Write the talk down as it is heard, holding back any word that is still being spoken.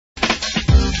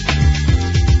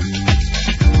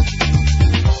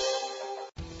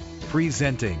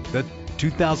Presenting the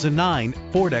 2009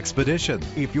 Ford Expedition.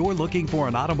 If you're looking for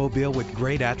an automobile with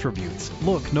great attributes,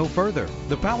 look no further.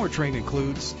 The powertrain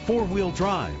includes four-wheel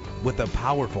drive with a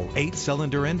powerful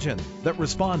 8-cylinder engine that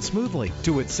responds smoothly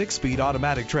to its 6-speed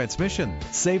automatic transmission.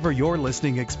 Savor your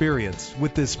listening experience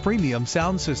with this premium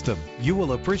sound system. You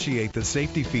will appreciate the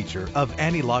safety feature of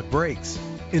anti-lock brakes.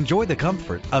 Enjoy the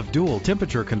comfort of dual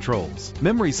temperature controls.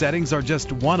 Memory settings are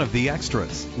just one of the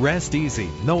extras. Rest easy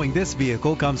knowing this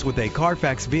vehicle comes with a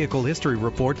Carfax Vehicle History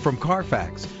Report from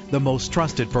Carfax, the most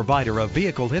trusted provider of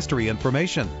vehicle history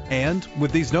information. And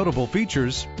with these notable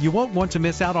features, you won't want to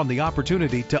miss out on the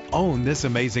opportunity to own this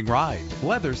amazing ride.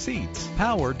 Leather seats,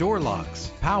 power door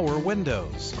locks, power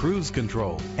windows, cruise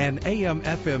control, an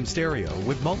AM/FM stereo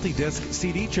with multi-disc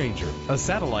CD changer, a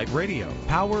satellite radio,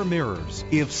 power mirrors.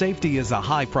 If safety is a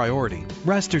high priority,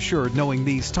 rest assured knowing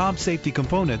these top safety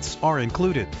components are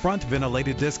included: front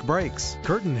ventilated disc brakes,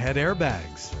 curtain head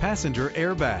airbags, passenger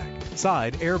airbag,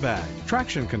 side airbag,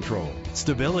 traction control,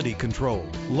 stability control,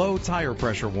 low tire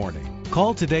pressure warning.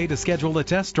 Call today to schedule a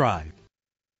test drive.